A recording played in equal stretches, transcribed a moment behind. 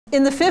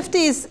In the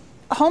 50s,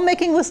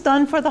 homemaking was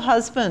done for the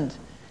husband.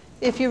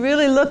 If you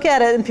really look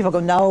at it, and people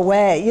go, no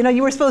way. You know,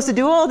 you were supposed to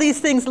do all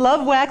these things,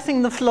 love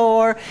waxing the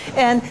floor,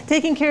 and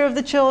taking care of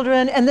the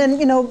children, and then,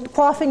 you know,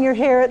 coiffing your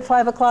hair at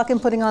 5 o'clock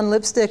and putting on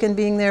lipstick and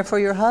being there for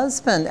your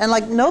husband. And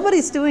like,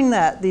 nobody's doing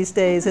that these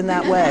days in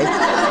that way,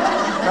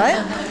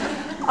 right?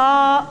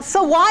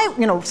 So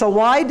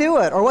why do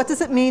it? Or what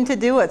does it mean to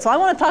do it? So I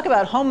want to talk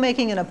about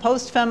homemaking in a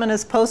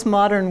post-feminist,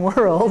 postmodern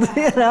world,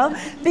 you know,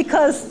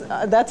 because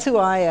that's who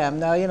I am.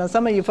 Now, you know,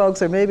 some of you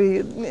folks are maybe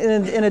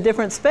in a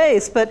different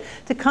space, but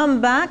to come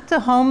back to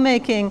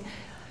homemaking,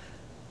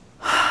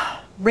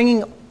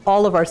 bringing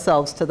all of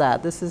ourselves to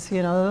that. This is,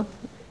 you know,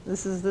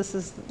 this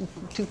is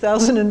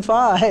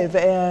 2005,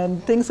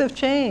 and things have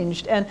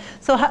changed. And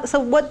so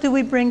what do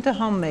we bring to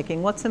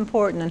homemaking? What's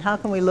important, and how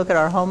can we look at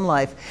our home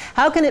life?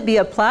 How can it be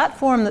a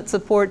platform that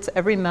supports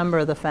every member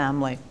of the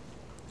family?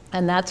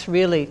 And that's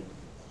really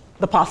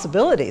the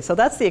possibility. So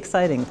that's the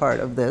exciting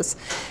part of this,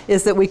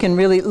 is that we can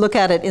really look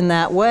at it in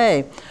that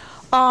way.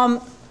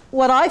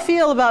 What I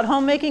feel about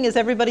homemaking is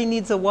everybody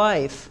needs a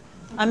wife.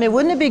 I mean,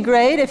 wouldn't it be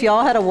great if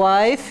y'all had a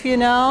wife, you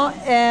know?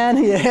 And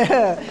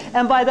yeah,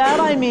 and by that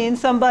I mean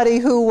somebody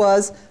who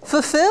was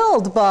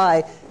fulfilled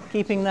by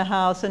keeping the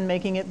house and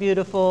making it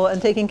beautiful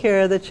and taking care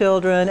of the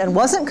children, and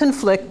wasn't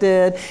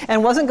conflicted,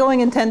 and wasn't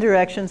going in 10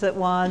 directions at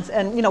once,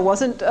 and, you know,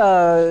 wasn't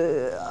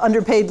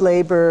underpaid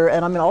labor,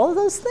 and I mean, all of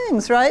those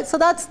things, right? So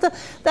that's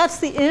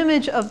the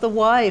image of the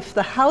wife,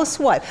 the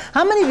housewife.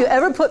 How many of you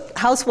ever put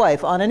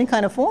housewife on any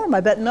kind of form?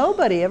 I bet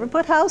nobody ever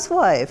put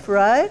housewife,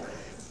 right?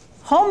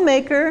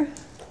 Homemaker,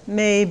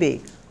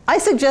 maybe. I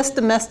suggest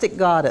domestic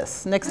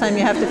goddess. Next time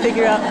you have to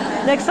figure out,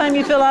 next time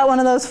you fill out one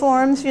of those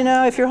forms, you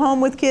know, if you're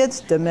home with kids,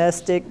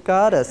 domestic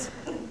goddess.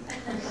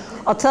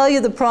 I'll tell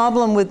you the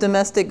problem with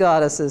domestic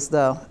goddesses,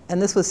 though,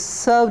 and this was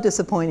so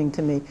disappointing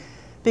to me,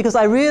 because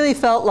I really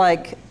felt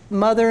like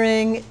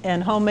mothering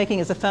and homemaking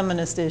is a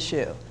feminist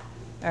issue.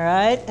 All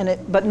right,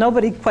 but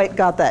nobody quite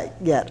got that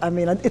yet. I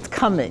mean, it's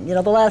coming. You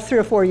know, the last 3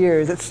 or 4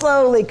 years, it's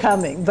slowly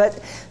coming. But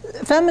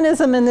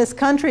feminism in this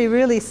country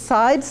really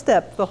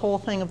sidestepped the whole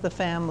thing of the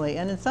family,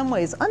 and in some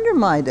ways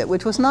undermined it,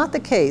 which was not the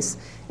case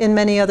in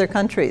many other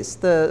countries.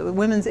 The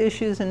women's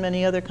issues in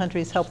many other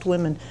countries helped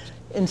women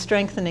in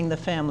strengthening the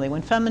family.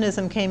 When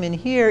feminism came in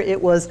here,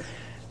 it was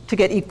to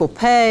get equal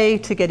pay,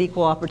 to get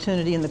equal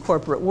opportunity in the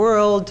corporate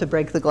world, to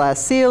break the glass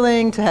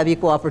ceiling, to have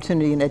equal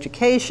opportunity in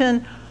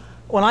education.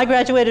 When I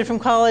graduated from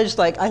college,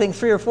 like, I think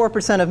 3 or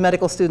 4% of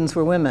medical students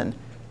were women.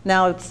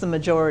 Now it's the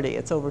majority.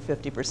 It's over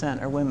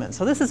 50% are women.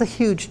 So this is a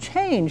huge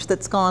change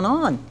that's gone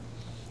on.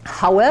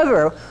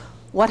 However,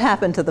 what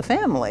happened to the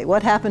family?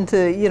 What happened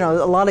to, you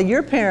know, a lot of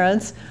your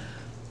parents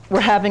were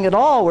having it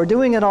all, we're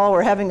doing it all,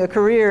 we're having a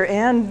career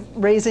and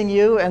raising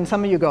you, and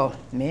some of you go,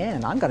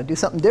 man, I'm gonna do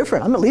something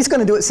different. I'm at least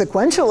gonna do it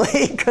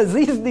sequentially, because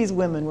these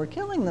women were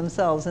killing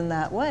themselves in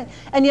that way.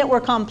 And yet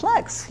we're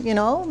complex, you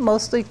know,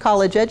 mostly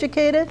college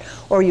educated,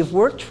 or you've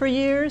worked for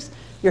years,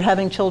 you're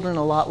having children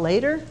a lot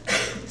later,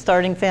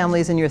 starting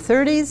families in your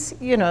 30s,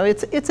 you know,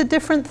 it's a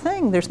different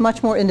thing. There's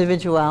much more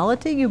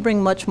individuality, you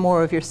bring much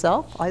more of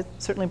yourself. I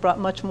certainly brought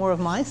much more of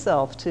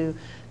myself to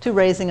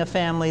raising a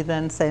family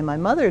than, say, my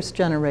mother's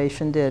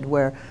generation did,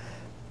 where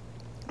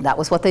that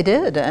was what they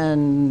did,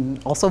 and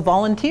also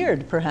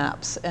volunteered,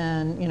 perhaps,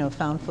 and, you know,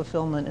 found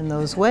fulfillment in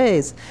those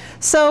ways.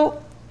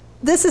 So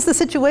this is the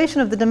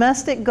situation of the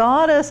domestic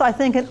goddess, I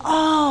think, and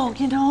oh,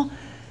 you know,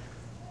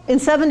 in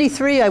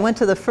 '73, I went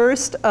to the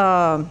first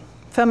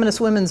feminist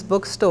women's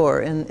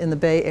bookstore in the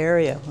Bay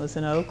Area. It was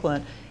in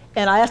Oakland.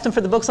 And I asked them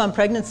for the books on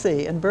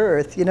pregnancy and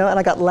birth, you know, and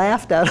I got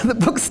laughed out of the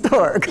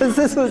bookstore because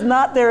this was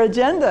not their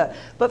agenda.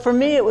 But for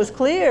me, it was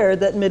clear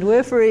that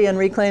midwifery and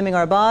reclaiming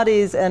our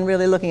bodies and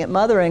really looking at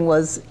mothering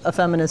was a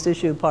feminist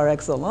issue par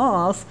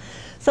excellence.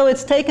 So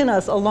it's taken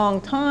us a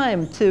long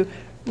time to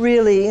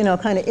really, you know,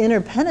 kind of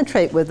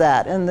interpenetrate with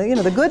that. And the, you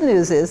know, the good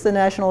news is the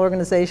National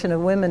Organization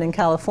of Women in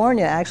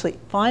California actually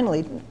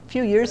finally, a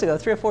few years ago,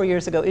 3 or 4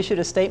 years ago, issued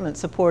a statement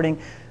supporting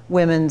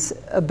women's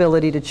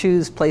ability to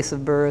choose place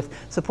of birth,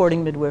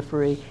 supporting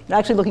midwifery, and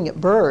actually looking at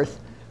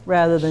birth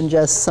rather than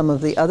just some of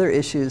the other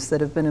issues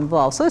that have been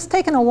involved. So it's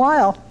taken a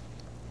while.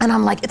 And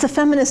I'm like, it's a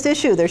feminist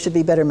issue. There should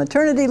be better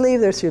maternity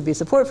leave. There should be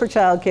support for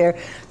childcare.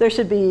 There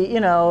should be,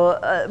 you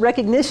know,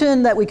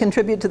 recognition that we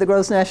contribute to the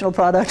gross national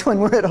product when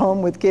we're at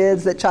home with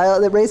kids,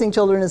 that raising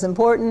children is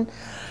important.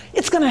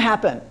 It's going to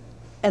happen.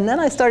 And then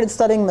I started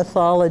studying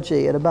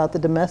mythology and about the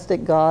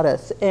domestic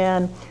goddess.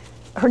 And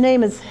her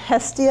name is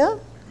Hestia,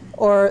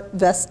 or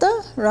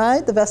Vesta,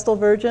 right? The Vestal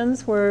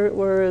virgins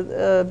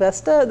were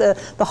Vesta.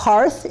 The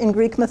hearth in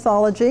Greek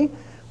mythology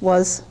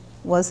was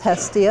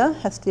Hestia,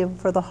 Hestia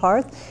for the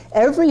hearth.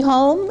 Every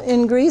home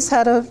in Greece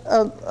had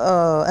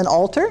an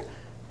altar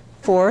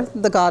for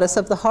the goddess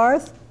of the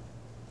hearth,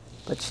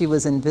 but she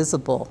was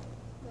invisible.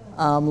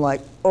 I'm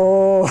like,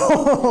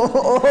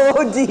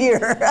 oh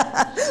dear,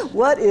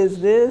 what is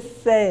this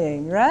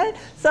saying, right?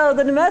 So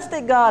the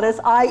domestic goddess,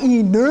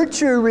 i.e.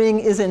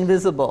 nurturing, is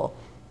invisible.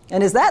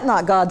 And is that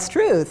not God's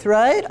truth,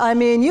 right? I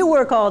mean, you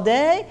work all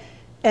day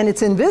and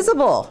it's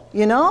invisible,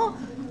 you know?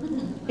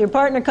 Your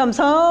partner comes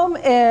home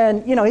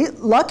and, you know,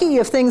 lucky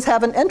if things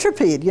haven't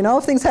entropied, you know,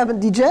 if things haven't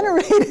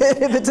degenerated,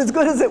 if it's as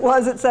good as it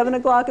was at 7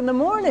 o'clock in the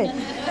morning.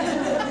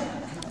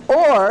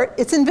 Or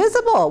it's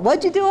invisible.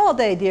 What'd you do all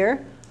day,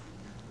 dear?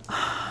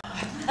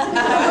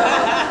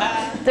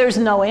 There's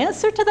no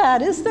answer to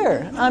that, is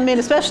there? I mean,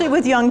 especially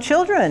with young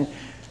children.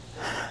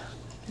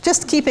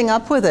 Just keeping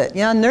up with it,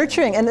 yeah,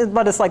 nurturing.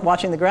 But it's like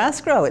watching the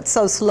grass grow. It's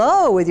so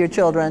slow with your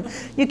children.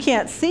 You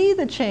can't see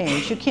the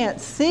change. You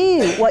can't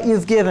see what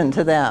you've given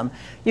to them.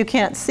 You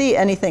can't see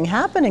anything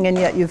happening, and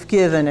yet you've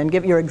given and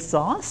you're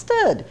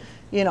exhausted.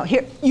 You know,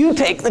 here, you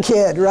take the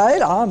kid,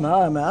 right? I'm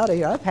out of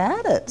here. I've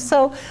had it.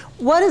 So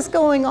what is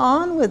going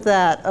on with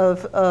that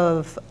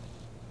of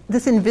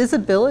this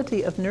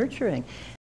invisibility of nurturing?